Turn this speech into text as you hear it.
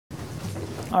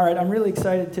All right, I'm really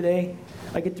excited today.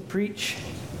 I get to preach.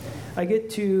 I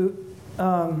get to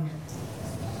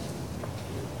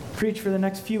preach for the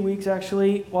next few weeks,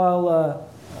 actually, while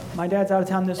my dad's out of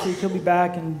town this week. He'll be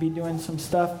back and be doing some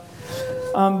stuff.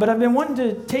 But I've been wanting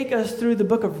to take us through the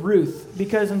book of Ruth,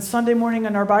 because on Sunday morning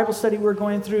in our Bible study, we're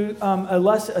going through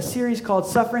a series called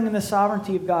Suffering and the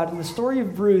Sovereignty of God. And the story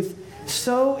of Ruth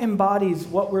so embodies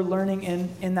what we're learning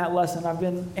in that lesson. I've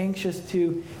been anxious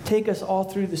to take us all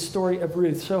through the story of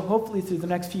Ruth. So hopefully through the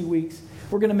next few weeks,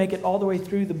 we're going to make it all the way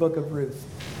through the book of Ruth.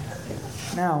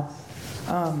 Now,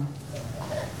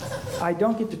 I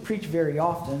don't get to preach very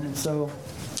often, and so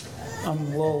I'm a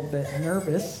little bit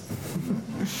nervous.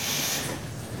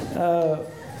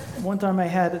 One time I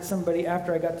had somebody,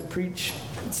 after I got to preach,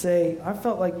 say, I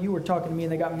felt like you were talking to me,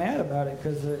 and they got mad about it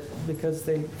because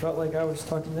they felt like I was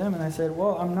talking to them. And I said,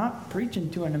 well, I'm not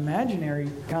preaching to an imaginary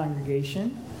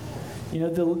congregation. You know,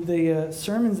 the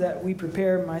sermons that we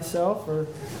prepare, myself or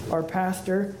our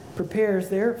pastor prepares,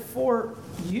 they're for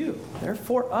you. They're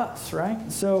for us,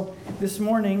 right? So this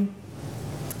morning,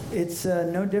 it's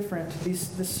no different.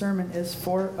 This sermon is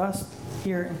for us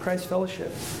here in Christ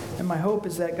Fellowship. And my hope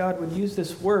is that God would use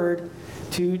this word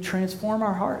to transform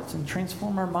our hearts and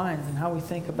transform our minds and how we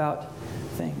think about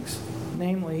things,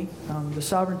 namely the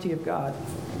sovereignty of God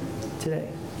today.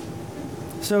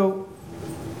 So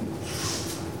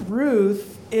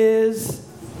Ruth is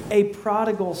a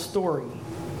prodigal story.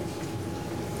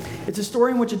 It's a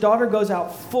story in which a daughter goes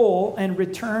out full and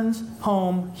returns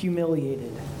home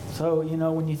humiliated. So, you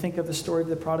know, when you think of the story of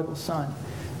the prodigal son,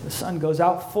 the son goes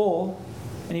out full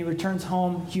and he returns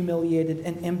home humiliated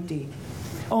and empty,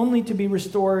 only to be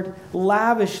restored,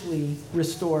 lavishly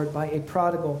restored by a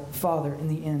prodigal father in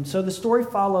the end. So the story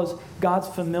follows God's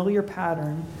familiar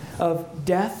pattern of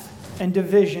death and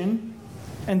division,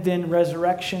 and then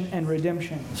resurrection and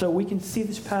redemption. So we can see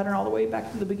this pattern all the way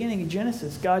back to the beginning in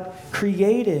Genesis. God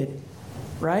created,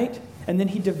 right? And then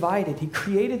he divided. He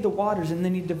created the waters, and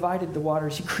then he divided the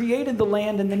waters. He created the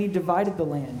land, and then he divided the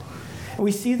land. And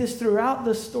we see this throughout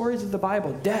the stories of the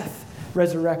Bible. Death,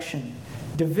 resurrection,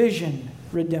 division,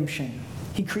 redemption.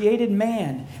 He created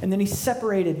man, and then he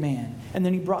separated man, and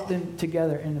then he brought them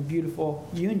together in a beautiful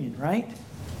union, right?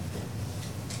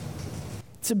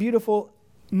 It's a beautiful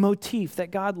motif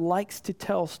that God likes to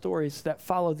tell stories that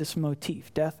follow this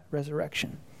motif, death,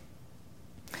 resurrection.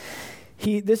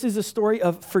 This is a story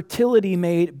of fertility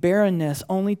made barrenness,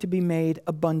 only to be made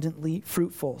abundantly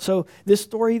fruitful. So this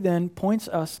story then points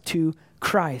us to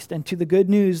Christ and to the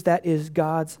good news that is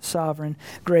God's sovereign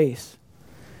grace.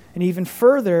 And even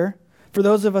further, for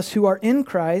those of us who are in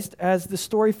Christ, as the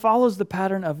story follows the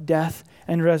pattern of death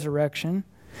and resurrection,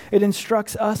 it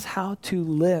instructs us how to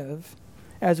live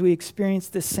as we experience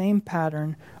the same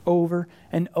pattern over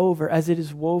and over, as it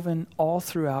is woven all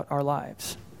throughout our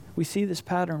lives. We see this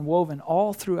pattern woven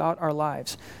all throughout our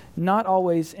lives, not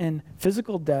always in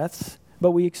physical deaths,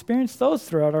 but we experience those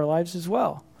throughout our lives as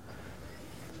well.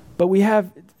 But we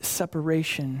have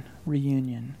separation,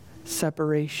 reunion,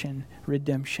 separation,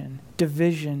 redemption,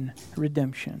 division,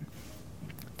 redemption,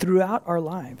 throughout our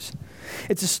lives.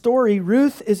 It's a story,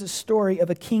 Ruth is a story of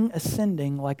a king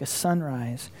ascending like a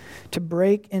sunrise to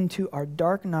break into our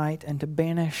dark night and to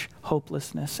banish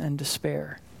hopelessness and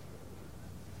despair.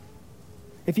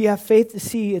 If you have faith to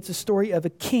see, it's a story of a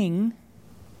king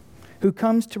who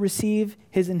comes to receive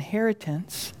his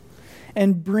inheritance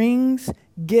and brings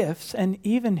gifts, and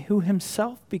even who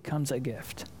himself becomes a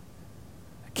gift.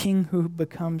 A king who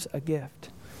becomes a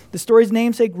gift. The story's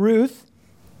namesake, Ruth,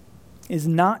 is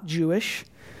not Jewish,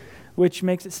 which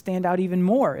makes it stand out even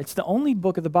more. It's the only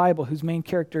book of the Bible whose main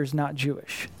character is not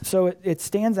Jewish. So it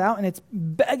stands out, and it's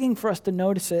begging for us to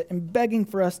notice it and begging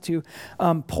for us to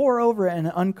pore over it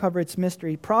and uncover its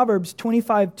mystery. Proverbs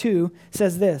 25:2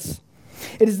 says this: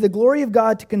 "It is the glory of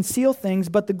God to conceal things,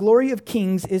 but the glory of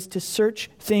kings is to search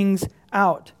things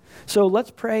out." So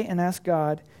let's pray and ask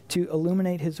God to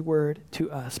illuminate his word to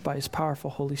us by his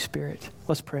powerful Holy Spirit.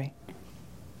 Let's pray.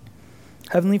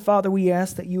 Heavenly Father, we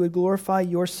ask that you would glorify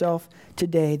yourself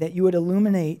today, that you would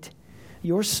illuminate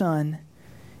your Son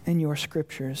and your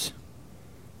scriptures.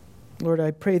 Lord,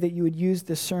 I pray that you would use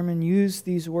this sermon, use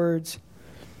these words,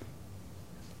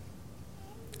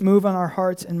 move on our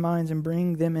hearts and minds and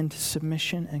bring them into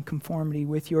submission and conformity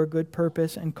with your good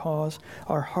purpose, and cause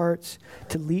our hearts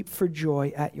to leap for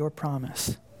joy at your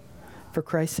promise. For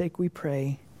Christ's sake we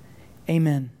pray.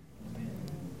 Amen.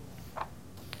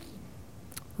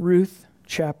 Ruth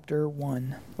chapter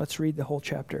 1. Let's read the whole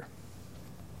chapter.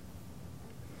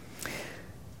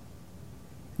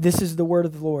 This is the word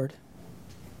of the Lord.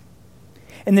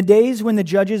 In the days when the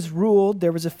judges ruled,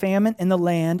 there was a famine in the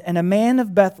land, and a man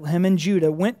of Bethlehem in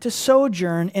Judah went to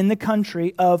sojourn in the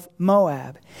country of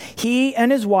Moab, he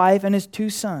and his wife and his 2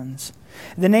 sons.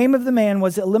 The name of the man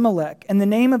was Elimelech, and the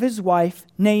name of his wife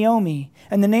Naomi,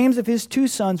 and the names of his 2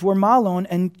 sons were Mahlon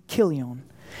and Chilion.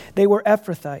 They were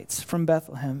Ephrathites from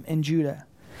Bethlehem in Judah.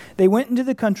 They went into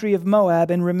the country of Moab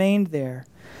and remained there.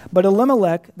 But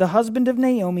Elimelech, the husband of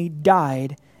Naomi,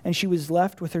 died, and she was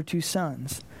left with her 2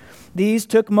 sons. These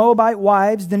took Moabite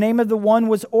wives. The name of the one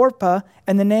was Orpah,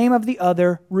 and the name of the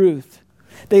other Ruth.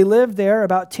 They lived there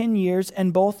about 10 years,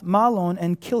 and both Mahlon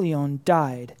and Chilion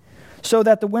died, so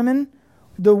that the woman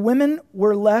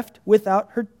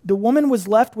was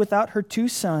left without her 2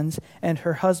 sons and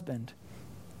her husband.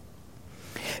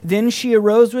 Then she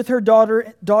arose with her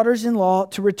daughters-in-law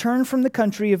to return from the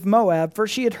country of Moab, for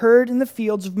she had heard in the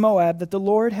fields of Moab that the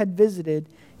Lord had visited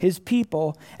his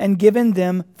people and given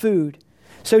them food.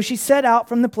 So she set out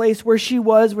from the place where she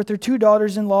was with her 2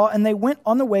 daughters-in-law, and they went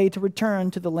on the way to return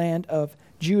to the land of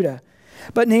Judah.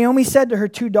 But Naomi said to her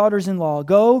 2 daughters-in-law,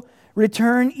 "Go,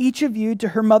 return each of you to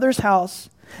her mother's house.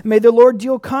 May the Lord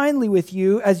deal kindly with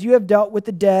you as you have dealt with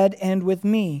the dead and with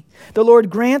me. The Lord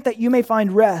grant that you may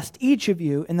find rest, each of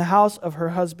you, in the house of her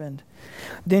husband."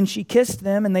 Then she kissed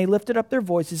them, and they lifted up their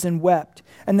voices and wept.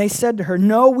 And they said to her,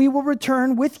 "No, we will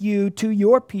return with you to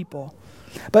your people."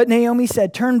 But Naomi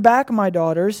said, "Turn back, my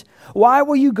daughters. Why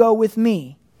will you go with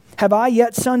me? Have I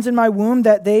yet sons in my womb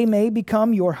that they may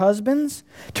become your husbands?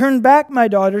 Turn back, my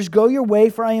daughters, go your way,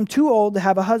 for I am too old to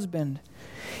have a husband.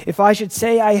 If I should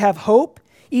say I have hope,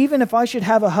 even if I should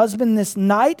have a husband this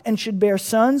night and should bear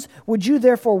sons, would you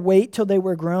therefore wait till they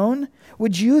were grown?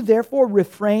 Would you therefore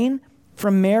refrain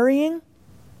from marrying?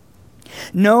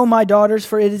 No, my daughters,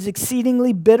 for it is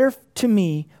exceedingly bitter to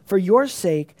me for your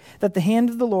sake that the hand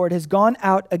of the Lord has gone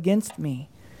out against me."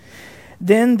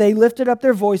 Then they lifted up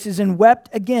their voices and wept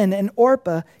again, and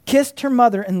Orpah kissed her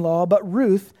mother-in-law, but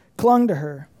Ruth clung to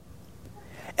her.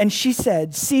 And she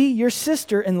said, "See, your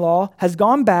sister-in-law has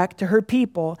gone back to her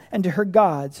people and to her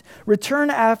gods. Return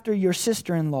after your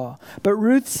sister-in-law." But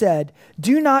Ruth said,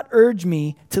 "Do not urge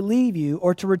me to leave you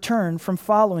or to return from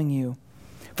following you.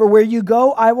 For where you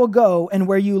go, I will go, and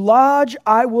where you lodge,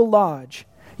 I will lodge.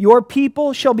 Your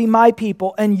people shall be my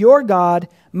people, and your God,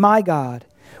 my God.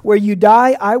 Where you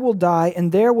die, I will die,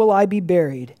 and there will I be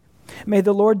buried. May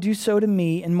the Lord do so to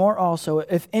me, and more also,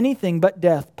 if anything but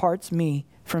death parts me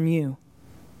from you."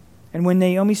 And when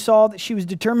Naomi saw that she was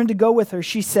determined to go with her,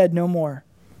 she said no more.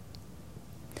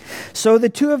 So the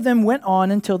 2 of them went on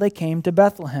until they came to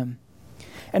Bethlehem.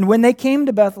 And when they came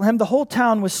to Bethlehem, the whole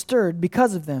town was stirred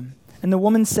because of them. And the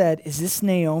woman said, "Is this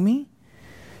Naomi?"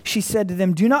 She said to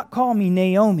them, "Do not call me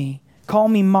Naomi, call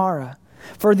me Mara,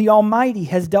 for the Almighty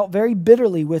has dealt very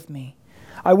bitterly with me.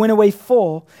 I went away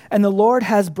full, and the Lord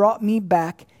has brought me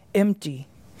back empty.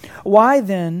 Why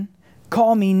then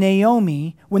call me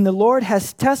Naomi when the Lord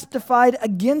has testified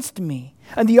against me,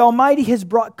 and the Almighty has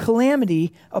brought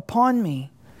calamity upon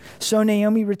me?" So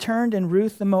Naomi returned, and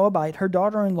Ruth the Moabite, her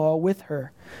daughter-in-law, with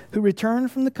her, who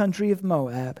returned from the country of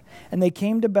Moab, and they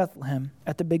came to Bethlehem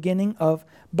at the beginning of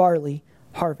barley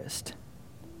harvest.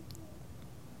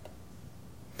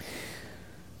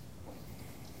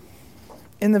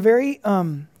 In the very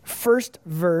first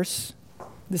verse,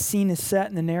 the scene is set,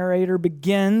 and the narrator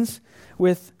begins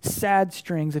with sad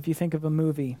strings. If you think of a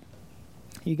movie,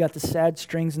 you got the sad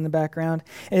strings in the background.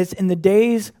 And it's in the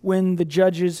days when the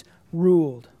judges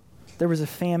ruled. There was a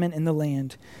famine in the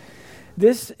land.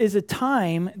 This is a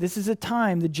time,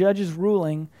 the judges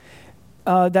ruling,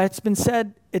 that's been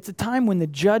said, it's a time when the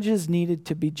judges needed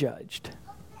to be judged.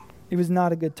 It was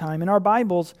not a good time. In our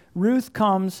Bibles, Ruth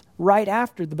comes right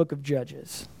after the book of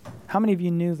Judges. How many of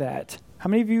you knew that? How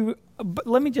many of you,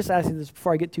 let me just ask you this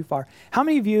before I get too far. How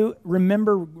many of you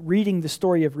remember reading the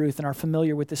story of Ruth and are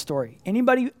familiar with the story?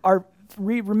 Anybody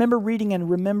remember reading and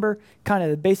remember kind of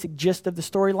the basic gist of the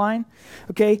storyline?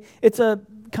 Okay, it's a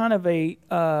kind of a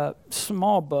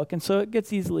small book, and so it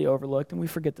gets easily overlooked, and we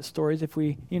forget the stories if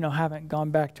we haven't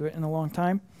gone back to it in a long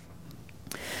time.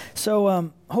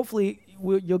 So hopefully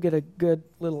you'll get a good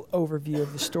little overview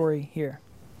of the story here.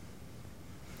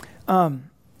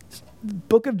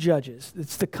 Book of Judges.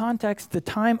 It's the context, the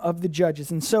time of the judges.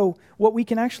 And so what we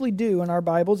can actually do in our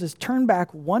Bibles is turn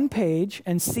back one page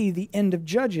and see the end of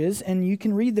Judges, and you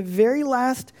can read the very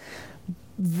last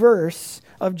verse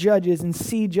of Judges and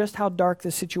see just how dark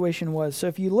the situation was. So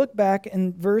if you look back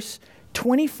in verse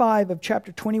 25 of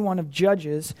chapter 21 of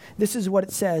Judges, this is what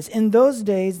it says. "In those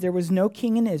days there was no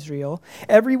king in Israel.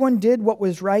 Everyone did what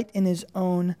was right in his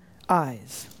own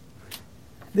eyes."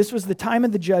 This was the time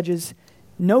of the judges.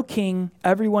 No king,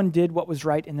 everyone did what was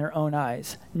right in their own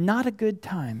eyes. Not a good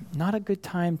time. Not a good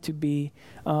time to be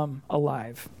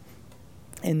alive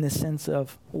in the sense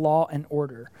of law and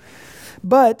order.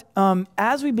 But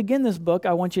as we begin this book,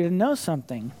 I want you to know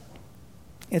something.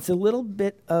 It's a little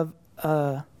bit of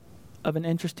an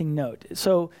interesting note.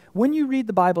 So when you read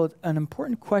the Bible, an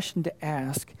important question to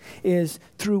ask is,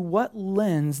 through what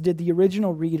lens did the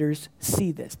original readers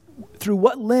see this? Through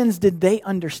what lens did they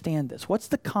understand this? What's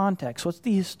the context? What's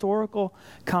the historical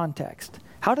context?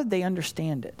 How did they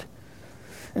understand it?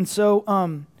 And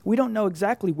so we don't know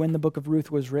exactly when the book of Ruth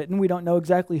was written. We don't know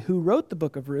exactly who wrote the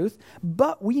book of Ruth,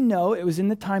 but we know it was in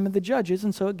the time of the judges,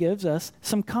 and so it gives us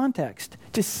some context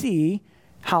to see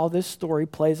how this story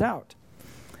plays out.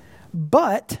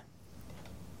 But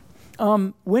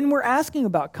when we're asking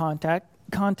about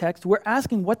context, we're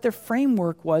asking what their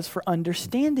framework was for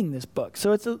understanding this book.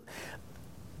 So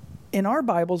in our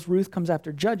Bibles, Ruth comes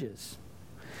after Judges.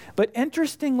 But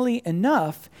interestingly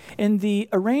enough, in the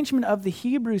arrangement of the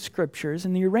Hebrew scriptures,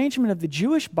 in the arrangement of the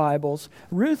Jewish Bibles,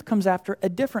 Ruth comes after a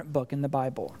different book in the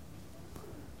Bible.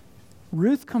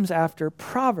 Ruth comes after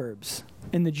Proverbs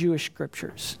in the Jewish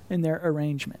scriptures, in their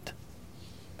arrangement.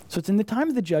 So it's in the time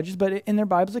of the Judges, but in their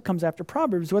Bibles it comes after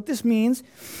Proverbs. What this means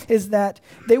is that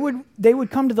they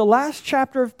would come to the last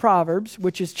chapter of Proverbs,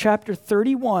 which is chapter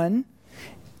 31.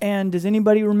 And does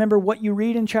anybody remember what you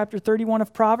read in chapter 31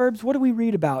 of Proverbs? What do we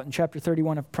read about in chapter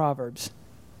 31 of Proverbs?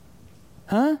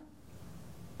 Huh?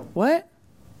 What?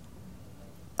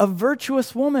 A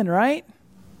virtuous woman, right?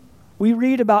 We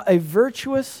read about a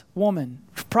virtuous woman.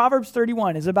 Proverbs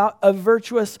 31 is about a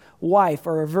virtuous wife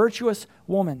or a virtuous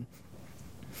woman.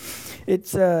 And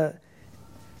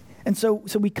so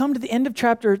we come to the end of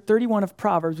chapter 31 of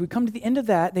Proverbs. We come to the end of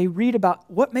that. They read about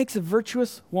what makes a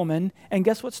virtuous woman, and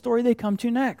guess what story they come to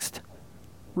next?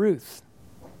 Ruth.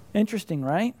 Interesting,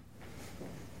 right?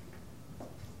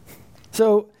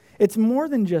 So it's more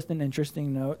than just an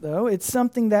interesting note, though. It's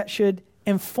something that should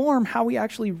inform how we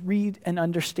actually read and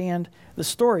understand the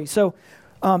story. So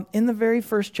in the very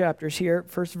first chapters here,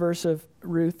 first verse of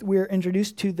Ruth, we're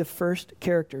introduced to the first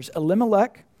characters,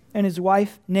 Elimelech and his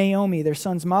wife Naomi, their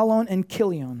sons Mahlon and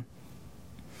Chilion.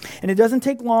 And it doesn't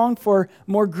take long for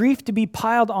more grief to be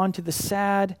piled onto the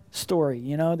sad story.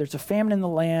 You know, there's a famine in the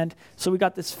land, so we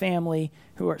got this family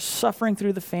who are suffering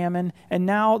through the famine, and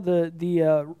now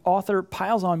the author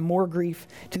piles on more grief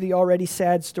to the already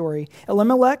sad story.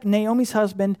 Elimelech, Naomi's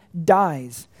husband,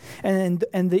 dies, and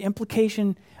the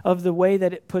implication of the way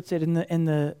that it puts it in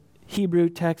the Hebrew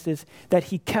text is that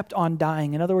he kept on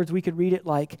dying. In other words, we could read it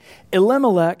like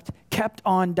Elimelech kept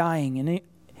on dying, and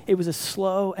it was a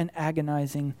slow and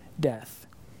agonizing death.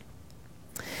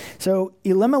 So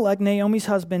Elimelech, Naomi's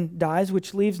husband, dies,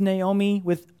 which leaves Naomi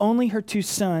with only her two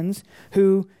sons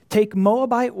who take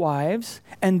Moabite wives,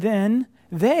 and then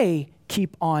they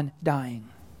keep on dying.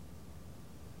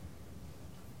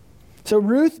 So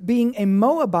Ruth being a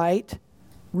Moabite,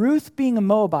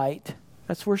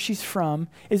 that's where she's from,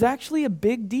 is actually a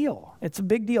big deal. It's a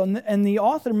big deal. And the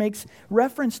author makes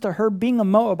reference to her being a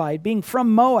Moabite, being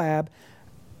from Moab,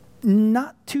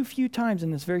 not too few times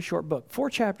in this very short book. 4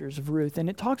 chapters of Ruth, and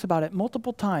it talks about it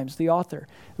multiple times, the author.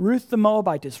 Ruth the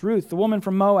Moabitess, Ruth, the woman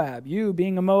from Moab, you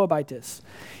being a Moabitess.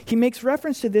 He makes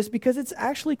reference to this because it's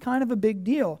actually kind of a big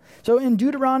deal. So in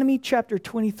Deuteronomy chapter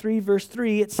 23, verse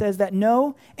 3, it says that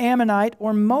no Ammonite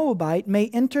or Moabite may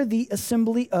enter the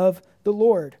assembly of the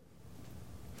Lord.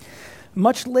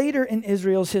 Much later in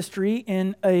Israel's history,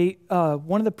 in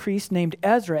one of the priests named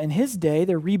Ezra, in his day,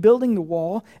 they're rebuilding the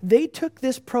wall. They took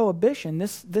this prohibition,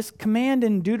 this command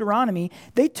in Deuteronomy,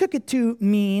 they took it to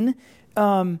mean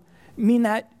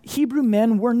that Hebrew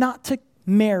men were not to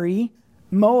marry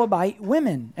Moabite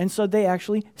women. And so they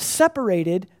actually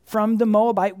separated from the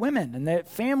Moabite women, and the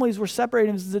families were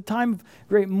separated. It was a time of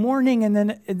great mourning, and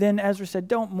then Ezra said,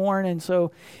 don't mourn, and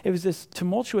so it was this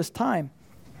tumultuous time.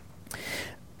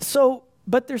 So,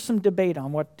 but there's some debate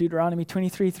on what Deuteronomy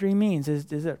 23:3 means.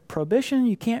 Is it a prohibition?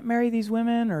 You can't marry these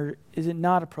women, or is it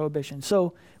not a prohibition?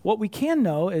 So what we can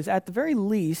know is, at the very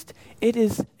least, it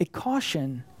is a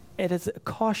caution. It is a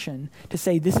caution to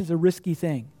say this is a risky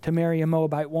thing, to marry a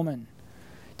Moabite woman.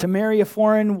 To marry a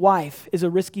foreign wife is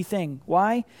a risky thing.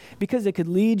 Why? Because it could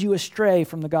lead you astray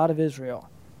from the God of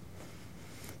Israel.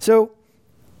 So,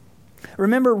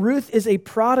 remember, Ruth is a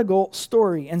prodigal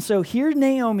story. And so here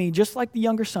Naomi, just like the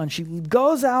younger son, she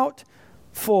goes out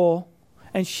full,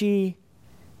 and she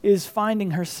is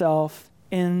finding herself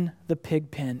in the pig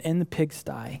pen, in the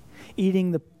pigsty,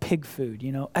 eating the pig food,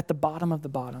 at the bottom of the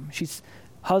bottom. She's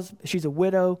she's a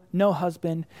widow, no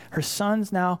husband. Her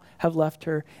sons now have left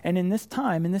her. And in this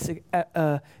time, in this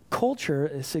culture,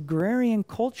 this agrarian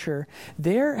culture,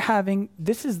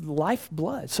 this is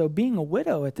lifeblood. So being a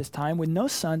widow at this time with no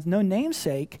sons, no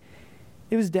namesake,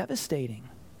 it was devastating.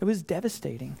 It was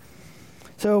devastating.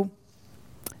 So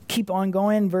keep on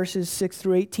going, verses 6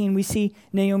 through 18. We see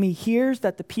Naomi hears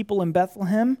that the people in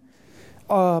Bethlehem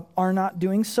are not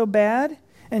doing so bad,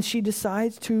 and she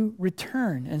decides to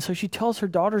return. And so she tells her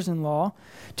daughters-in-law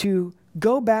to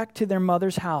go back to their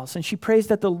mother's house, and she prays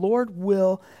that the Lord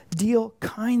will deal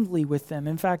kindly with them.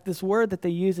 In fact, this word that they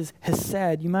use is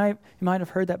hesed. You might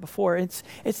have heard that before. It's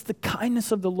the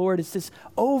kindness of the Lord. It's this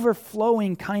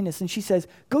overflowing kindness. And she says,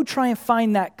 go try and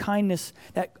find that kindness,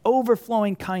 that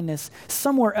overflowing kindness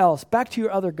somewhere else, back to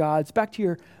your other gods, back to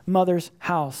your mother's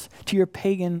house, to your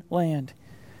pagan land.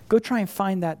 Go try and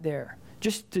find that there.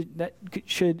 That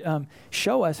should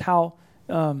show us how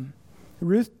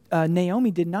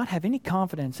Naomi did not have any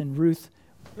confidence in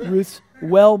Ruth's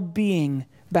well-being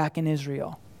back in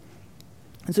Israel.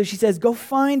 And so she says, go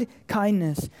find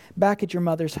kindness back at your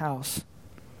mother's house.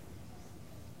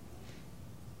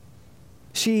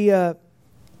 She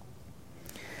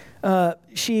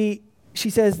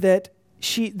says that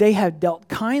they have dealt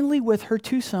kindly with her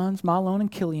two sons, Mahlon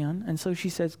and Chilion, and so she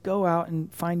says, go out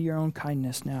and find your own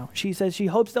kindness now. She says she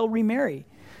hopes they'll remarry.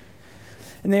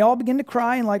 And they all begin to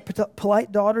cry, and like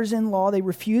polite daughters-in-law, they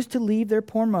refuse to leave their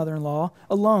poor mother-in-law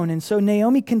alone. And so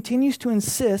Naomi continues to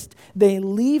insist they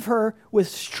leave her with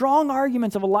strong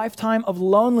arguments of a lifetime of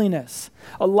loneliness,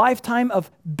 a lifetime of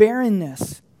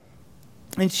barrenness.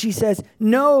 And she says,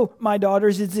 no, my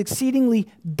daughters, it's exceedingly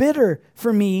bitter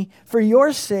for me, for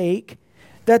your sake,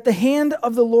 that the hand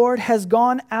of the Lord has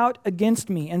gone out against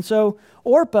me. And so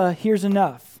Orpah hears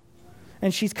enough,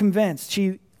 and she's convinced.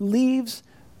 She leaves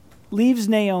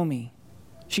Naomi.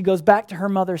 She goes back to her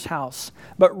mother's house.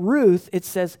 But Ruth, it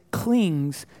says,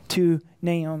 clings to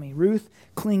Naomi. Ruth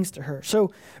clings to her.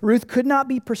 So Ruth could not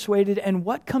be persuaded, and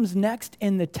what comes next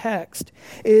in the text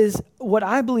is what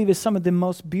I believe is some of the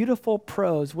most beautiful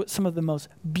prose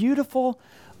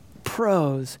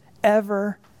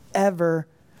ever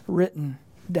written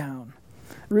down.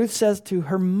 Ruth says to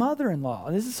her mother-in-law,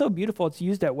 and this is so beautiful, it's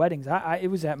used at weddings.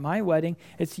 It was at my wedding.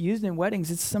 It's used in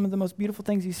weddings. It's some of the most beautiful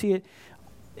things you see.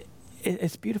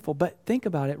 It's beautiful, but think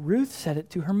about it. Ruth said it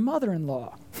to her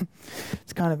mother-in-law.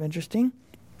 It's kind of interesting.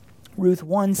 Ruth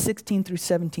 1:16 through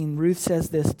 17, Ruth says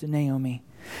this to Naomi.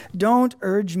 Don't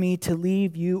urge me to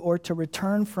leave you or to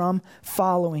return from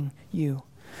following you.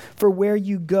 For where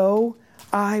you go,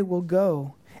 I will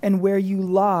go, and where you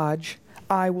lodge,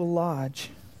 I will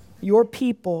lodge. Your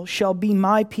people shall be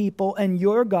my people, and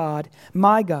your God,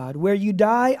 my God. Where you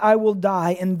die, I will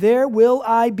die, and there will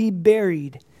I be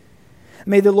buried.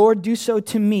 May the Lord do so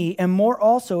to me, and more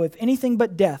also, if anything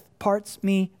but death parts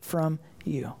me from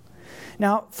you.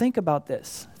 Now, think about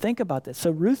this. So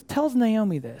Ruth tells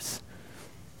Naomi this.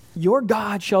 Your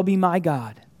God shall be my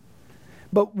God.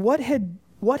 But what had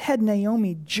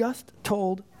Naomi just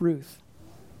told Ruth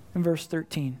in verse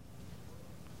 13?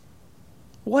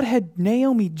 What had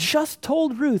Naomi just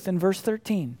told Ruth in verse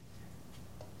 13?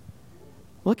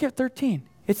 Look at 13.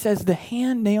 It says,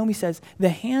 Naomi says, the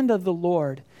hand of the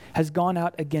Lord has gone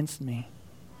out against me.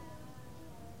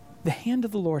 The hand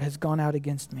of the Lord has gone out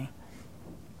against me.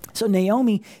 So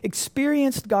Naomi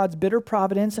experienced God's bitter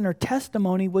providence, and her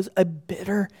testimony was a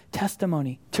bitter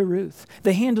testimony to Ruth.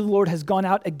 The hand of the Lord has gone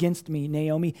out against me,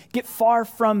 Naomi. Get far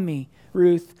from me,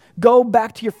 Ruth. Go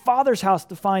back to your father's house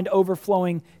to find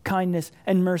overflowing kindness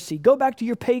and mercy. Go back to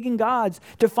your pagan gods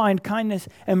to find kindness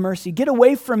and mercy. Get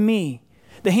away from me.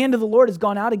 The hand of the Lord has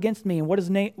gone out against me.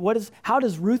 And how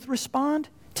does Ruth respond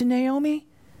to Naomi?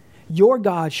 Your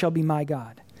God shall be my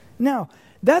God. Now,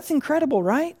 that's incredible,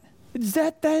 right? Is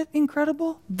that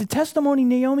incredible? The testimony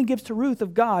Naomi gives to Ruth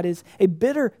of God is a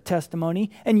bitter testimony,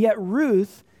 and yet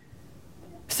Ruth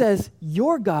says,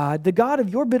 your God, the God of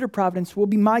your bitter providence, will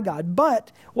be my God.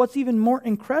 But what's even more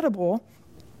incredible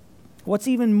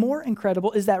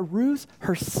is that Ruth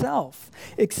herself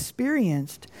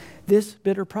experienced this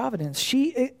bitter providence.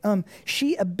 She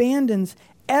abandons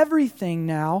everything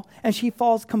now, and she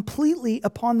falls completely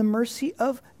upon the mercy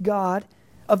of God,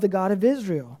 of the God of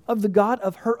Israel, of the God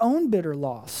of her own bitter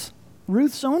loss,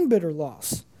 Ruth's own bitter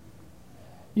loss.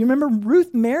 You remember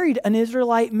Ruth married an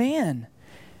Israelite man.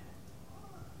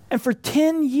 And for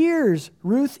 10 years,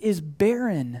 Ruth is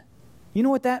barren. You know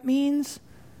what that means?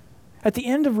 At the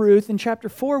end of Ruth, in chapter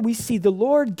 4, we see the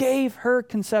Lord gave her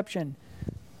conception.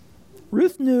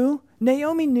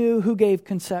 Naomi knew who gave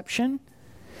conception.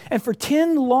 And for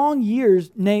 10 long years,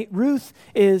 Ruth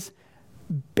is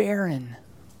barren.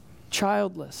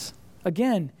 childless.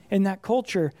 Again, in that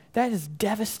culture, that is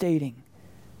devastating.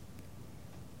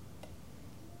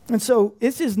 And so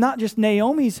this is not just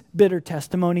Naomi's bitter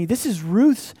testimony. This is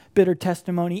Ruth's bitter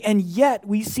testimony. And yet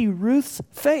we see Ruth's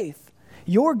faith.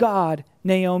 Your God,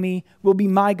 Naomi, will be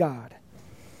my God.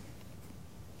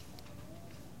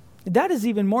 That is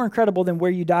even more incredible than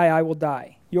where you die, I will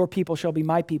die. Your people shall be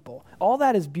my people. All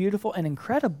that is beautiful and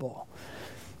incredible.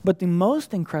 But the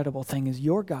most incredible thing is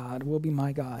your God will be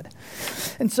my God.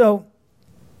 And so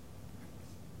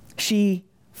she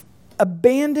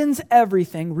abandons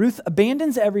everything. Ruth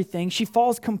abandons everything. She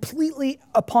falls completely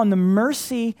upon the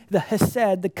mercy, the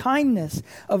hesed, the kindness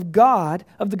of God,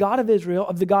 of the God of Israel,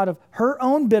 of the God of her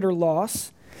own bitter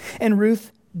loss. And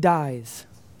Ruth dies.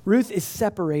 Ruth is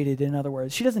separated, in other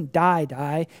words. She doesn't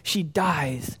die. She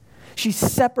dies. She's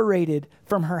separated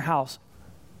from her house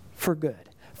for good,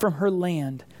 from her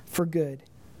land for good.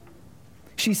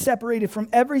 She's separated from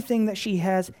everything that she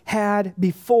has had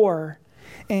before,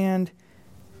 and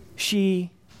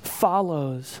she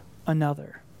follows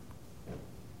another.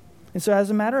 And so as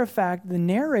a matter of fact, the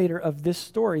narrator of this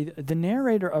story, the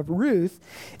narrator of Ruth,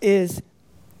 is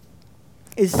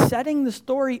setting the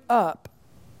story up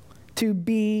to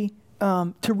be,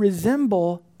 to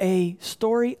resemble a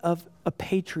story of a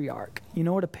patriarch. You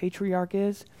know what a patriarch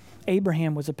is?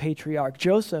 Abraham was a patriarch.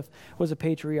 Joseph was a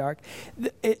patriarch.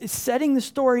 It's setting the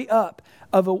story up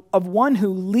of one who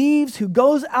leaves, who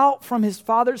goes out from his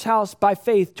father's house by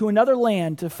faith to another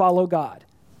land to follow God.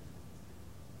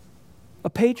 A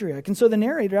patriarch. And so the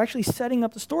narrator actually setting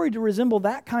up the story to resemble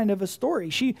that kind of a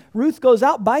story. Ruth goes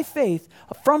out by faith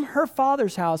from her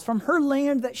father's house, from her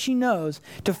land that she knows,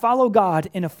 to follow God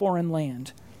in a foreign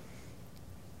land.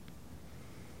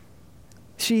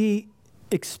 She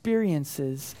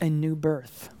experiences a new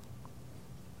birth.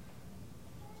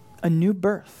 A new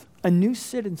birth. A new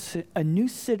citizenship, a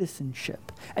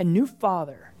new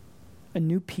father, a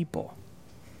new people.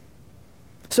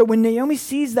 So when Naomi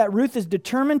sees that Ruth is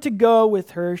determined to go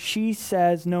with her, she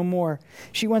says no more.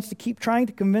 She wants to keep trying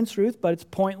to convince Ruth, but it's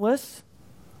pointless.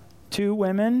 Two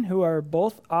women who are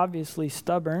both obviously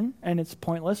stubborn, and it's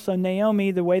pointless. So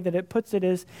Naomi, the way that it puts it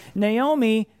is,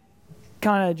 Naomi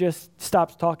kind of just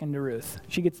stops talking to Ruth.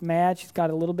 She gets mad. She's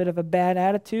got a little bit of a bad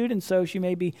attitude, and so she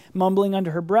may be mumbling under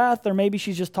her breath, or maybe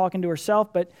she's just talking to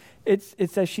herself, but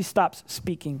it says she stops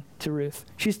speaking to Ruth.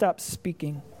 She stops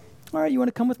speaking. All right, you want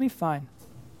to come with me? Fine.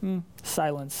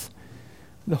 Silence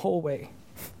the whole way.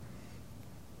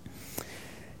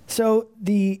 So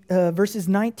the verses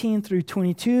 19 through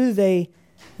 22,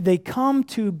 they come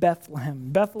to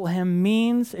Bethlehem. Bethlehem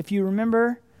means, if you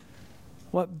remember,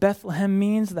 what Bethlehem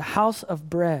means, the house of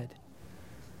bread.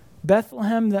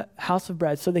 Bethlehem, the house of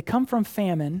bread. So they come from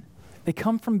famine, they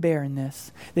come from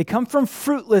barrenness, they come from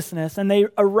fruitlessness, and they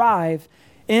arrive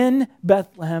in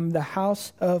Bethlehem, the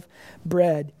house of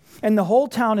bread. And the whole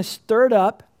town is stirred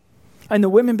up, and the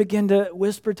women begin to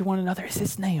whisper to one another, is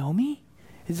this Naomi?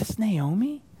 Is this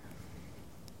Naomi?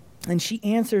 And she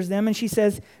answers them and she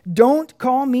says, don't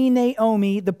call me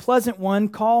Naomi, the pleasant one.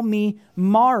 Call me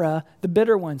Mara, the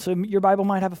bitter one. So your Bible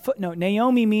might have a footnote.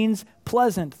 Naomi means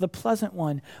pleasant, the pleasant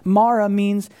one. Mara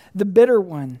means the bitter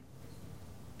one.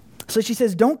 So she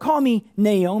says, don't call me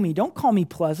Naomi. Don't call me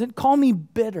pleasant. Call me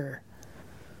bitter.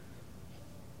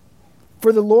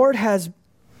 For the Lord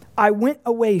I went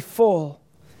away full,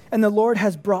 and the Lord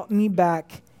has brought me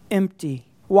back empty.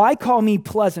 Why call me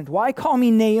pleasant? Why call me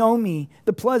Naomi,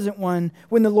 the pleasant one,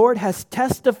 when the Lord has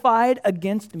testified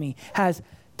against me, has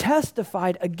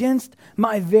testified against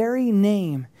my very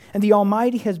name, and the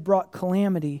Almighty has brought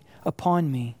calamity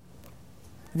upon me.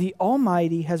 The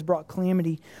Almighty has brought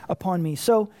calamity upon me.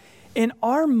 So in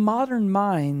our modern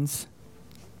minds,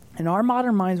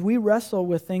 we wrestle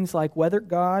with things like whether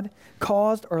God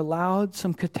caused or allowed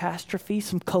some catastrophe,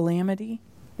 some calamity.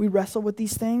 We wrestle with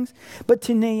these things. But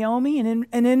to Naomi, and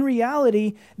in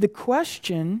reality, the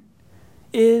question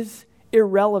is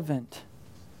irrelevant.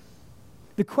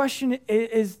 The question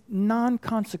is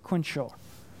non-consequential.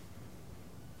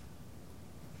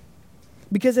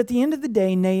 Because at the end of the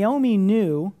day, Naomi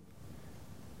knew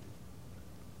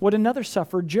what another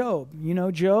sufferer, Job. You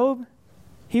know Job?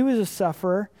 He was a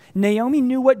sufferer. Naomi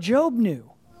knew what Job knew.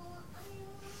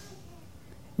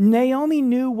 Naomi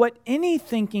knew what any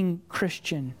thinking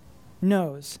Christian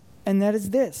knows, and that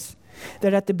is this,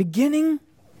 that at the beginning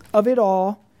of it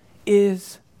all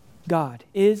is God,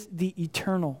 is the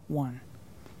eternal one,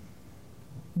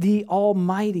 the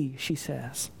Almighty, she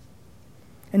says.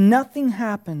 And nothing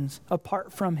happens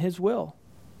apart from His will.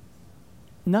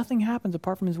 Nothing happens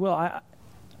apart from His will.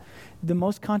 The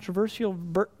most controversial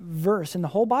verse in the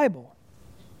whole Bible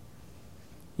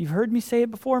You've heard me say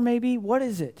it before maybe. What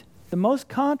is it? The most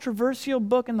controversial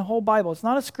book in the whole Bible. It's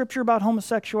not a scripture about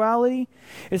homosexuality.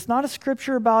 It's not a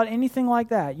scripture about anything like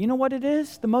that. You know what it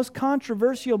is? The most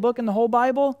controversial book in the whole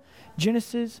Bible?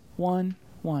 Genesis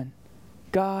 1:1.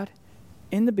 God,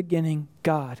 in the beginning,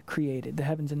 God created the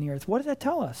heavens and the earth. What does that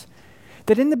tell us?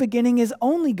 That in the beginning is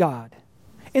only God.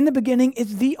 In the beginning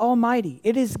is the Almighty.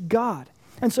 It is God.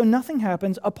 And so nothing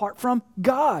happens apart from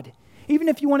God. Even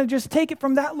if you want to just take it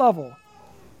from that level.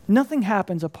 Nothing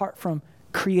happens apart from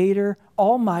Creator,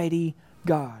 Almighty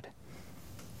God.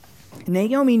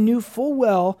 Naomi knew full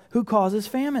well who causes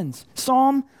famines.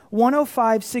 Psalm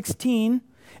 105:16,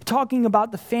 talking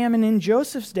about the famine in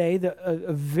Joseph's day,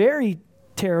 a very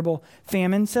terrible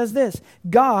famine, says this: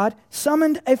 God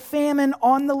summoned a famine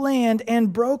on the land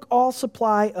and broke all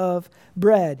supply of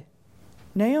bread.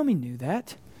 Naomi knew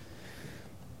that.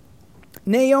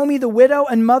 Naomi, the widow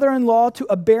and mother-in-law to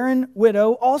a barren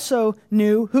widow, also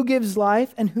knew who gives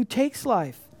life and who takes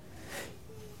life.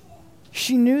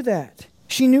 She knew that.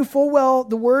 She knew full well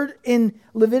the word in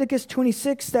Leviticus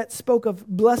 26 that spoke of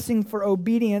blessing for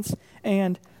obedience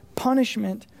and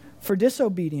punishment for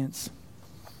disobedience.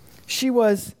 She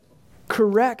was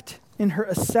correct in her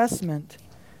assessment.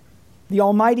 The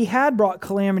Almighty had brought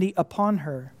calamity upon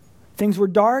her. Things were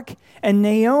dark, and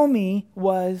Naomi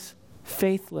was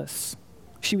faithless.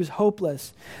 She was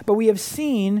hopeless. But we have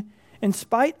seen, in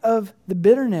spite of the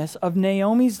bitterness of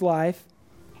Naomi's life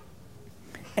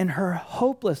and her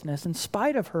hopelessness, in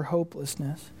spite of her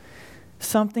hopelessness,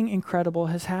 something incredible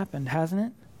has happened, hasn't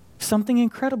it? Something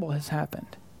incredible has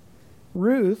happened.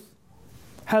 Ruth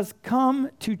has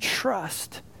come to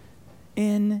trust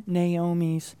in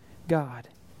Naomi's God.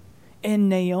 In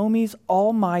Naomi's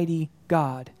almighty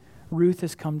God, Ruth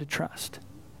has come to trust.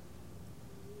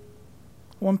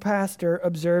 One pastor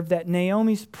observed that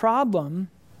Naomi's problem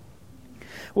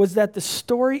was that the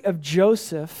story of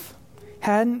Joseph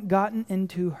hadn't gotten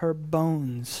into her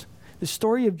bones. The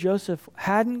story of Joseph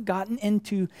hadn't gotten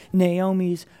into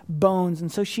Naomi's bones.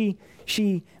 And so she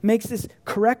makes this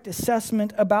correct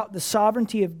assessment about the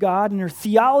sovereignty of God, and her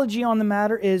theology on the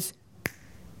matter is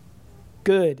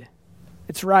good.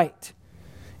 It's right.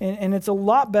 And it's a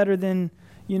lot better than,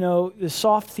 the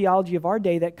soft theology of our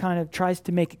day that kind of tries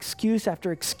to make excuse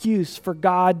after excuse for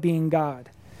God being God,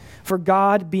 for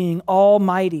God being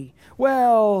almighty.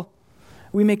 Well,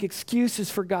 we make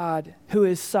excuses for God who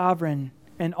is sovereign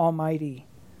and almighty.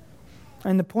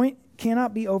 And the point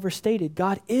cannot be overstated.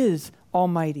 God is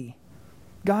almighty.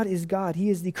 God is God. He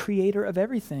is the creator of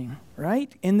everything,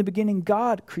 right? In the beginning,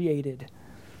 God created.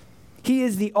 He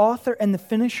is the author and the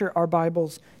finisher, our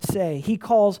Bibles say. He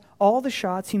calls all the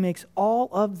shots. He makes all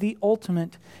of the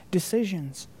ultimate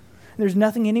decisions. There's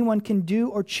nothing anyone can do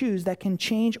or choose that can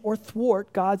change or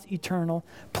thwart God's eternal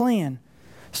plan.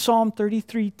 Psalm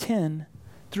 33:10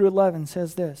 through 11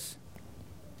 says this: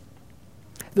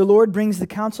 The Lord brings the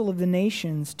counsel of the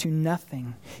nations to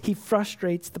nothing. He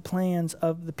frustrates the plans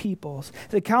of the peoples.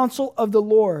 The counsel of the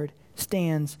Lord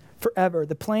stands forever,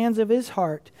 the plans of his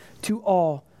heart to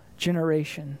all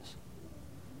generations.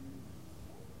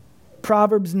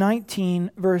 Proverbs 19,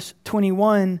 verse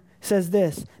 21 says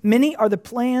this: Many are the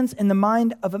plans in the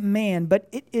mind of a man, but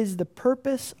it is the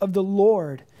purpose of the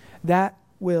Lord that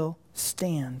will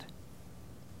stand.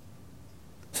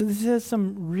 So this has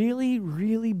some really,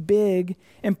 really big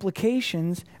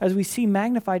implications as we see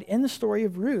magnified in the story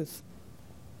of Ruth.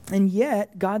 And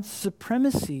yet, God's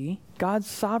supremacy, God's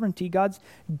sovereignty, God's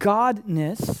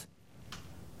godness,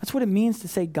 that's what it means to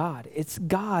say God. It's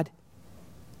God.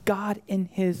 God in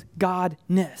his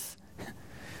godness.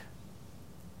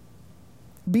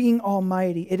 Being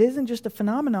almighty. It isn't just a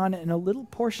phenomenon in a little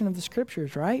portion of the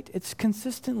scriptures, right? It's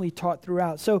consistently taught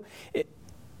throughout. So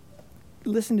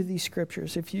listen to these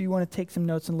scriptures. If you want to take some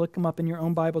notes and look them up in your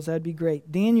own Bibles, that'd be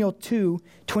great. Daniel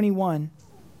 2:21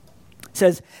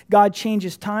 says, God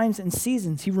changes times and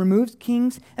seasons. He removes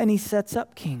kings and he sets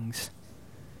up kings.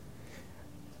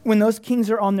 When those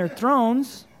kings are on their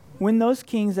thrones, when those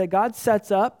kings that God sets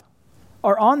up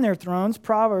are on their thrones,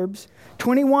 Proverbs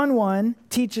 21:1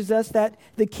 teaches us that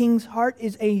the king's heart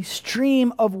is a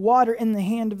stream of water in the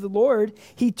hand of the Lord.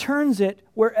 He turns it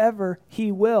wherever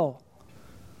he will.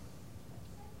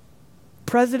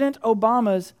 President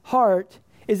Obama's heart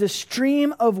is a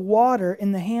stream of water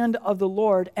in the hand of the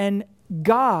Lord, and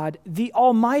God, the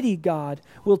Almighty God,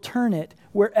 will turn it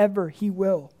wherever he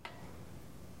will.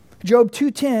 Job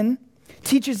 2:10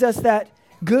 teaches us that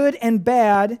good and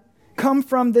bad come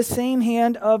from the same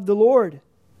hand of the Lord.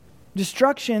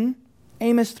 Destruction,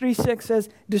 Amos 3:6 says,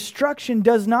 destruction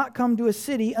does not come to a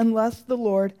city unless the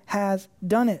Lord has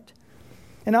done it.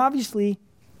 And obviously,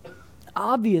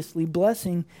 Obviously,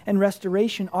 blessing and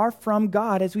restoration are from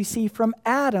God, as we see from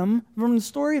Adam, from the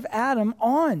story of Adam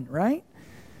on, right?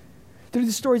 Through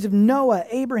the stories of Noah,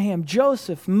 Abraham,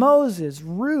 Joseph, Moses,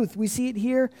 Ruth. We see it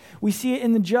here. We see it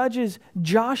in the Judges,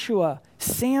 Joshua,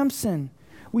 Samson.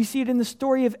 We see it in the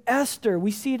story of Esther.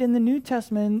 We see it in the New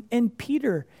Testament in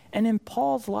Peter and in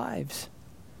Paul's lives.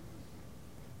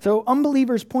 So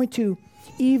unbelievers point to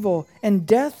evil and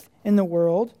death in the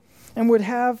world and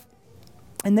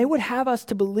they would have us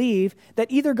to believe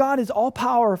that either God is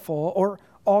all-powerful or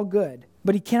all good,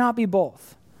 but he cannot be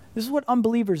both. This is what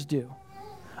unbelievers do.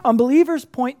 Unbelievers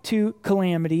point to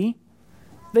calamity.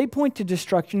 They point to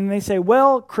destruction, and they say,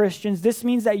 well, Christians, this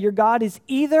means that your God is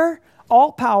either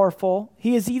all-powerful,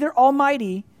 he is either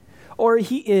almighty, or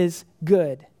he is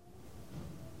good.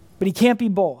 But he can't be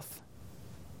both,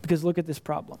 because look at this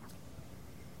problem.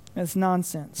 That's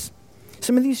nonsense.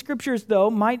 Some of these scriptures, though,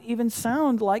 might even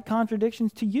sound like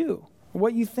contradictions to you, or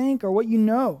what you think, or what you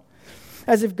know,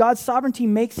 as if God's sovereignty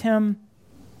makes him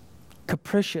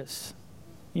capricious,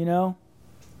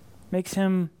 makes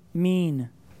him mean.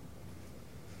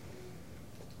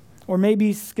 Or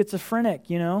maybe schizophrenic,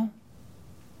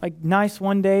 like nice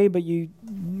one day, but you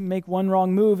make one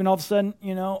wrong move and all of a sudden,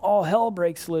 all hell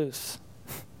breaks loose.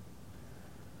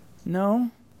 No.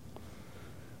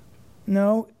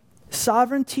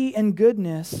 Sovereignty and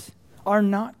goodness are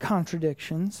not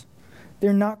contradictions.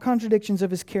 They're not contradictions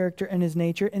of his character and his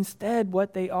nature. Instead,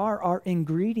 what they are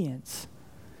ingredients.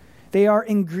 They are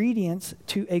ingredients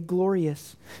to a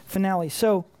glorious finale.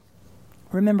 So,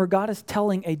 remember, God is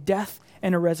telling a death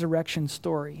and a resurrection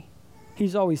story.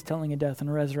 He's always telling a death and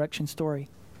a resurrection story.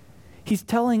 He's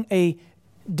telling a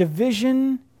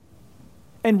division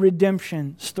and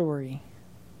redemption story.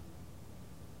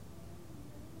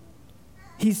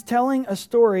 He's telling a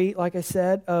story, like I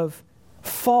said, of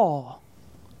fall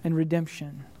and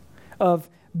redemption, of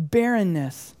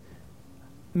barrenness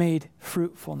made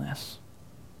fruitfulness.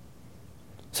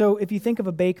 So if you think of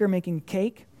a baker making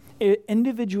cake,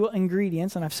 individual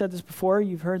ingredients, and I've said this before,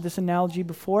 you've heard this analogy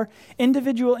before,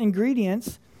 individual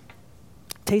ingredients,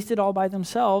 tasted all by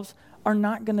themselves, are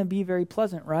not going to be very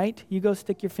pleasant, right? You go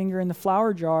stick your finger in the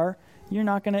flour jar, you're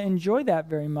not going to enjoy that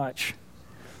very much.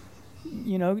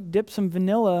 Dip some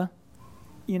vanilla,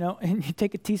 and you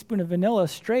take a teaspoon of vanilla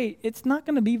straight, it's not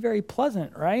going to be very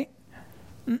pleasant, right?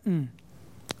 How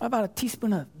about a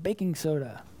teaspoon of baking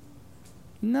soda?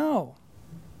 No.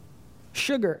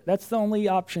 Sugar, that's the only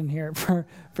option here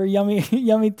for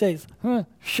yummy taste.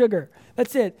 Sugar,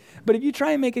 that's it. But if you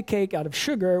try and make a cake out of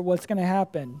sugar, what's going to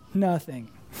happen?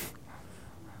 Nothing.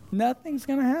 Nothing's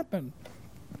going to happen.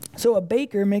 So a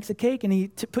baker makes a cake and he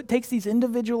takes these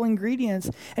individual ingredients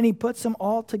and he puts them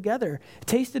all together.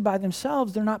 Tasted by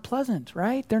themselves, they're not pleasant,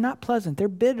 right? They're not pleasant. They're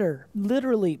bitter,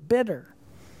 literally bitter.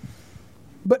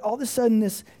 But all of a sudden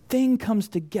this thing comes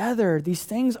together. These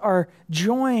things are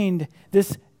joined.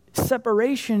 This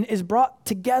separation is brought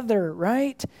together,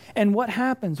 right? And what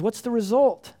happens? What's the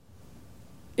result?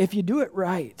 If you do it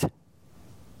right.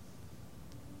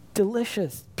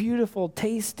 Delicious, beautiful,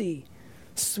 tasty,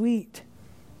 sweet,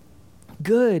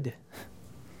 good.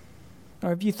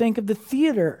 Or if you think of the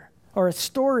theater or a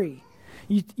story,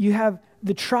 you have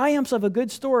the triumphs of a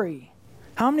good story.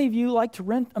 How many of you like to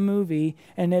rent a movie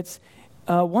and it's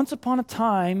once upon a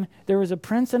time, there was a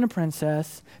prince and a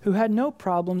princess who had no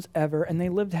problems ever, and they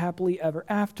lived happily ever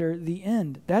after the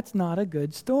end. That's not a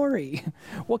good story.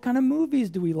 What kind of movies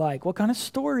do we like? What kind of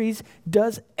stories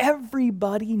does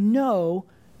everybody know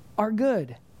are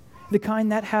good? The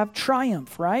kind that have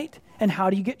triumph, right? And how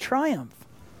do you get triumph?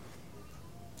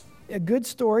 A good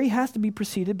story has to be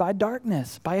preceded by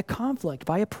darkness, by a conflict,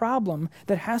 by a problem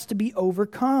that has to be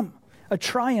overcome. A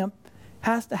triumph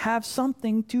has to have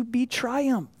something to be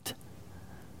triumphed.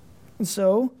 And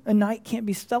so, a night can't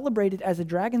be celebrated as a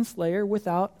dragon slayer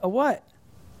without a what?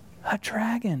 A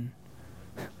dragon.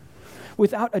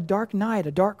 Without a dark night,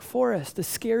 a dark forest, a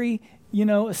scary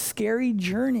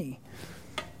journey.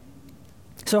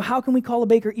 So how can we call a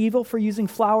baker evil for using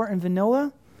flour and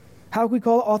vanilla? How can we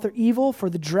call the author evil for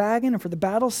the dragon and for the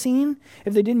battle scene?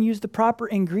 If they didn't use the proper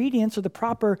ingredients or the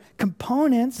proper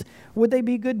components, would they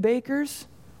be good bakers?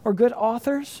 Or good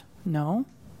authors? No.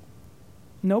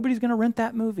 Nobody's going to rent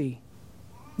that movie.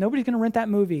 Nobody's going to rent that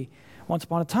movie. Once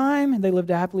upon a time, they lived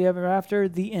happily ever after,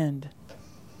 the end.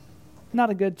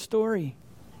 Not a good story.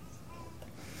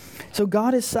 So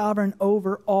God is sovereign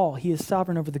over all. He is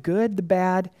sovereign over the good, the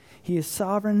bad. He is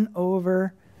sovereign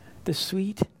over the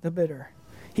sweet, the bitter.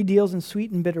 He deals in sweet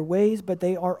and bitter ways, but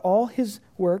they are all his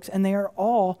works, and they are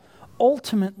all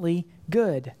ultimately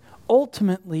good.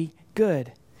 Ultimately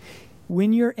good.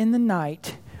 When you're in the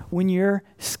night, when you're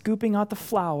scooping out the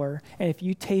flour, and if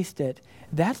you taste it,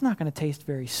 that's not going to taste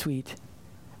very sweet.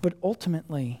 But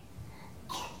ultimately,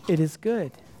 it is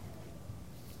good.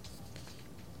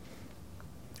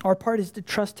 Our part is to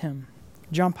trust him.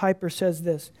 John Piper says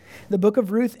this: the book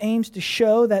of Ruth aims to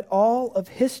show that all of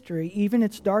history, even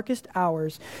its darkest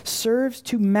hours, serves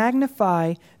to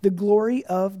magnify the glory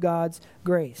of God's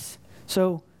grace.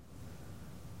 So,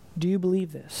 do you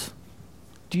believe this?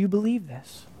 Do you believe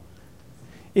this?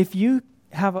 If you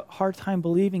have a hard time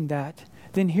believing that,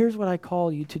 then here's what I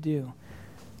call you to do.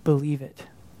 Believe it.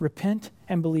 Repent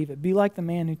and believe it. Be like the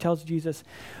man who tells Jesus,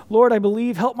 Lord, I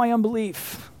believe, help my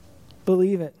unbelief.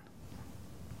 Believe it.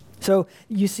 So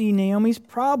you see, Naomi's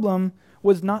problem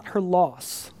was not her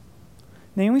loss.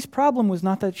 Naomi's problem was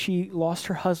not that she lost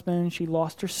her husband, she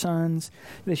lost her sons,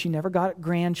 that she never got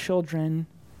grandchildren.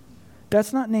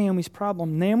 That's not Naomi's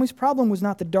problem. Naomi's problem was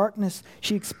not the darkness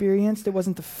she experienced. It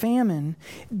wasn't the famine.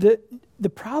 The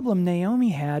problem Naomi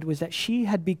had was that she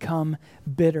had become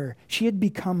bitter. She had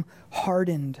become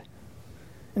hardened.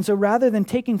 And so rather than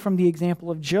taking from the example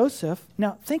of Joseph,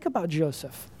 now think about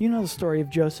Joseph. You know the story of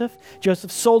Joseph. Joseph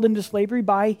sold into slavery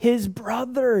by his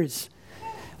brothers.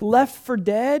 Left for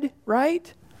dead,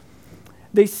 right?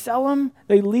 They sell him,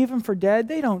 they leave him for dead.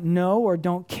 They don't know or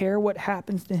don't care what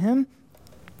happens to him.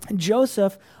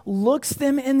 Joseph looks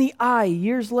them in the eye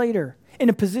years later. In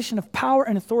a position of power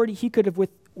and authority, he could have with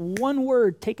one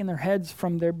word taken their heads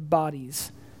from their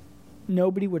bodies.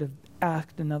 Nobody would have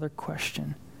asked another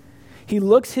question. He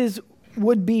looks his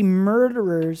would-be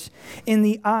murderers in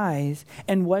the eyes,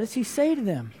 and what does he say to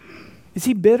them? Is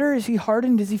he bitter? Is he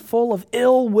hardened? Is he full of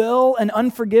ill will and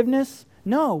unforgiveness?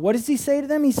 No. What does he say to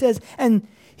them? He says,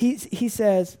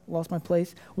 lost my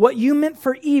place, what you meant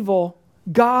for evil,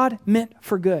 God meant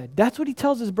for good. That's what he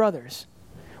tells his brothers.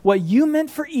 What you meant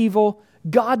for evil,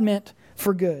 God meant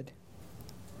for good.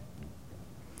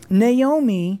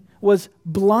 Naomi was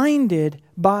blinded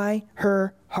by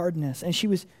her hardness, and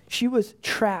she was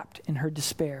trapped in her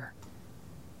despair.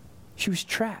 She was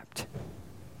trapped.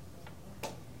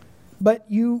 But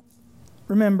you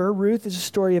remember, Ruth is a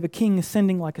story of a king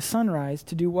ascending like a sunrise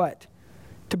to do what?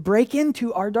 To break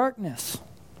into our darkness.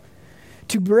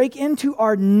 To break into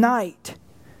our night,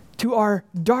 to our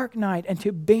dark night, and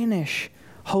to banish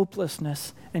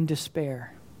hopelessness and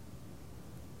despair.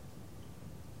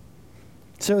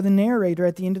 So the narrator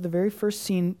at the end of the very first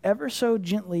scene ever so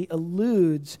gently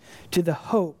alludes to the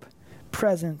hope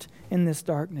present in this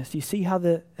darkness. You see how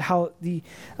the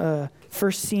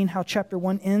first scene, how chapter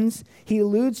 1 ends? He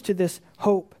alludes to this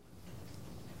hope.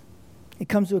 It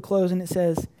comes to a close and it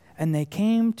says, and they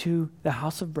came to the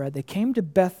house of bread. They came to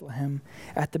Bethlehem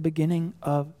at the beginning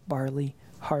of barley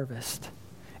harvest.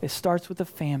 It starts with a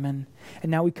famine, and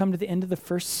now we come to the end of the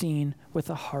first scene with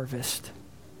a harvest.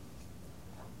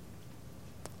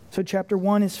 So chapter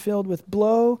 1 is filled with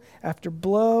blow after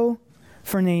blow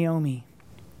for Naomi.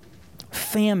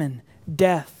 Famine,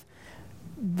 death,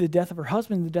 the death of her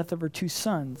husband, the death of her 2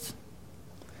 sons.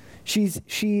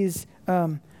 She's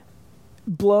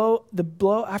blow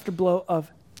after blow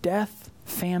of death,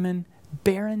 famine,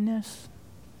 barrenness,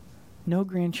 no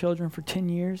grandchildren for 10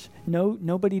 years,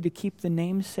 nobody to keep the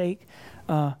namesake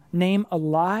name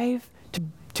alive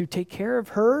to take care of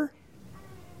her.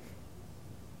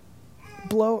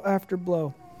 Blow after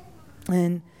blow.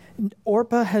 And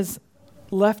Orpah has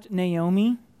left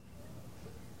Naomi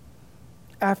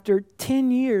after 10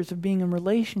 years of being in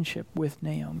relationship with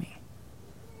Naomi.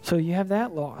 So you have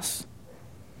that loss.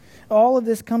 All of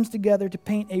this comes together to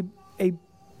paint a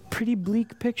pretty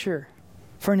bleak picture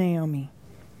for Naomi.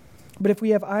 But if we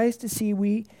have eyes to see,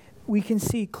 we can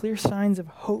see clear signs of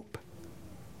hope.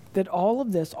 That all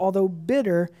of this, although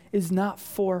bitter, is not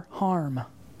for harm.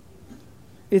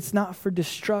 It's not for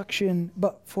destruction,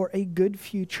 but for a good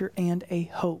future and a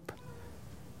hope.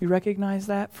 You recognize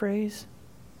that phrase?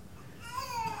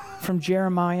 From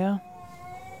Jeremiah.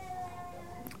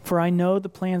 For I know the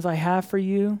plans I have for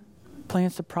you,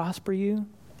 plans to prosper you,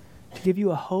 to give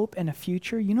you a hope and a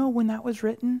future. You know when that was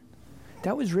written?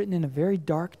 That was written in a very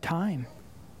dark time.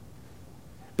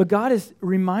 But God is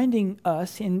reminding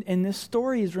us, and this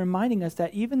story is reminding us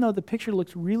that even though the picture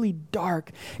looks really dark,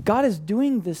 God is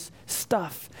doing this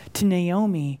stuff to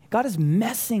Naomi. God is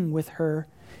messing with her,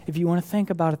 if you want to think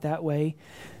about it that way,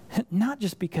 not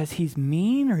just because he's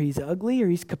mean or he's ugly or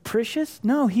he's capricious.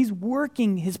 No, he's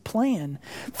working his plan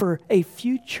for a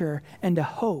future and a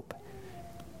hope.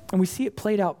 And we see it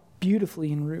played out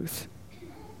beautifully in Ruth.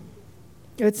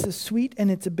 It's a sweet and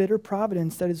it's a bitter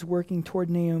providence that is working toward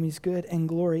Naomi's good and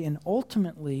glory and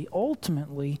ultimately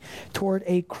toward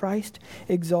a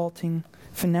Christ-exalting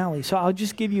finale. So I'll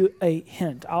just give you a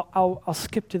hint. I'll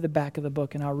skip to the back of the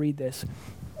book and I'll read this.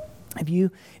 If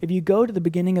you go to the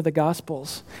beginning of the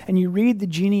Gospels and you read the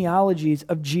genealogies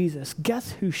of Jesus,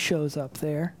 guess who shows up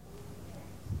there?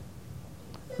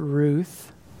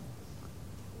 Ruth.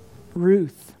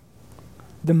 Ruth,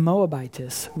 the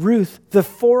Moabitess. Ruth, the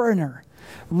foreigner.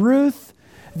 Ruth,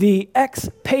 the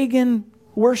ex-pagan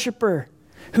worshiper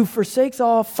who forsakes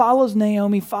all, follows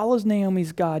Naomi, follows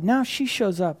Naomi's God. Now she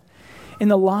shows up in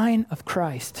the line of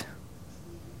Christ.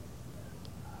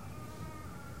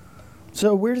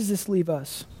 So where does this leave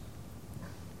us?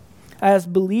 As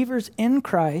believers in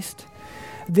Christ,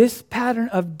 this pattern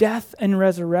of death and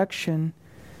resurrection,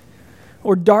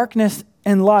 or darkness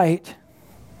and light,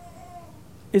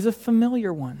 is a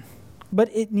familiar one. But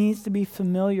it needs to be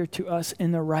familiar to us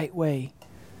in the right way.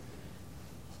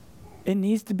 It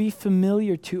needs to be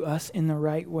familiar to us in the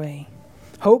right way.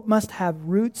 Hope must have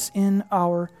roots in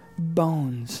our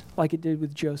bones, like it did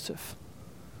with Joseph.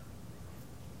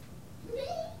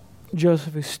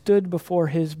 Joseph, who stood before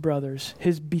his brothers,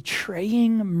 his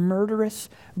betraying, murderous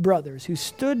brothers, who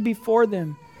stood before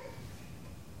them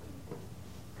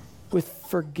with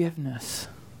forgiveness,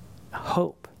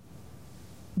 hope,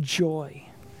 joy.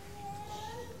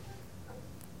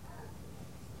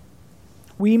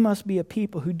 We must be a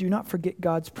people who do not forget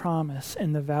God's promise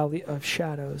in the valley of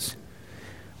shadows.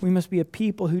 We must be a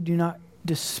people who do not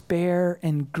despair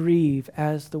and grieve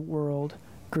as the world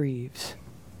grieves.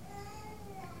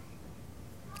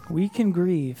 We can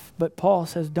grieve, but Paul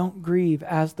says don't grieve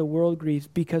as the world grieves.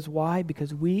 Because why?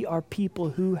 Because we are people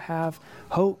who have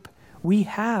hope. We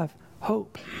have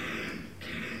hope.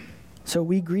 So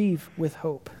we grieve with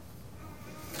hope.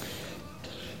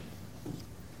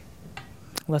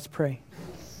 Let's pray.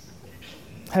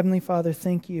 Heavenly Father,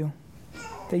 thank you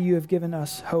that you have given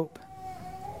us hope.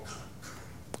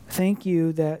 Thank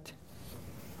you that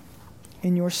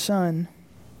in your Son,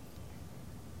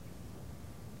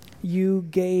 you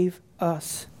gave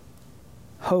us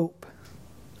hope,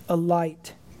 a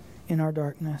light in our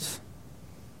darkness.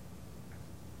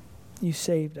 You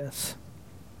saved us.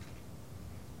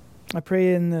 I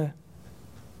pray in the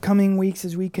coming weeks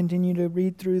as we continue to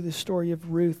read through the story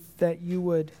of Ruth that you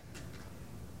would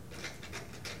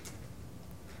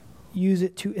use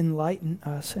it to enlighten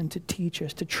us and to teach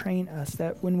us, to train us,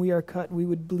 that when we are cut, we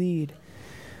would bleed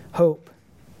hope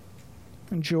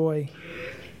and joy,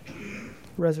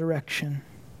 resurrection.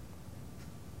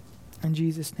 In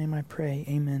Jesus' name I pray,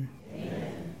 amen.